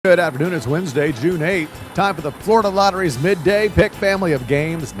Good afternoon. It's Wednesday, June 8th. Time for the Florida Lottery's midday pick family of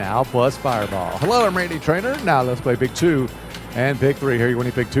games, now plus Fireball. Hello, I'm Randy Trainer. Now let's play pick 2 and pick 3. Here are your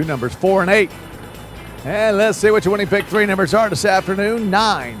winning pick 2 numbers, 4 and 8. And let's see what your winning pick 3 numbers are this afternoon,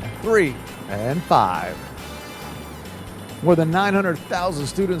 9, 3, and 5. More than 900,000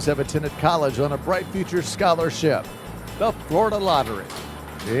 students have attended college on a Bright Future Scholarship. The Florida Lottery.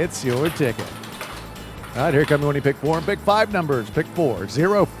 It's your ticket. All right, here come the winning pick 4 and pick 5 numbers. Pick 4,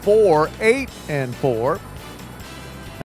 0, 4, 8, and 4.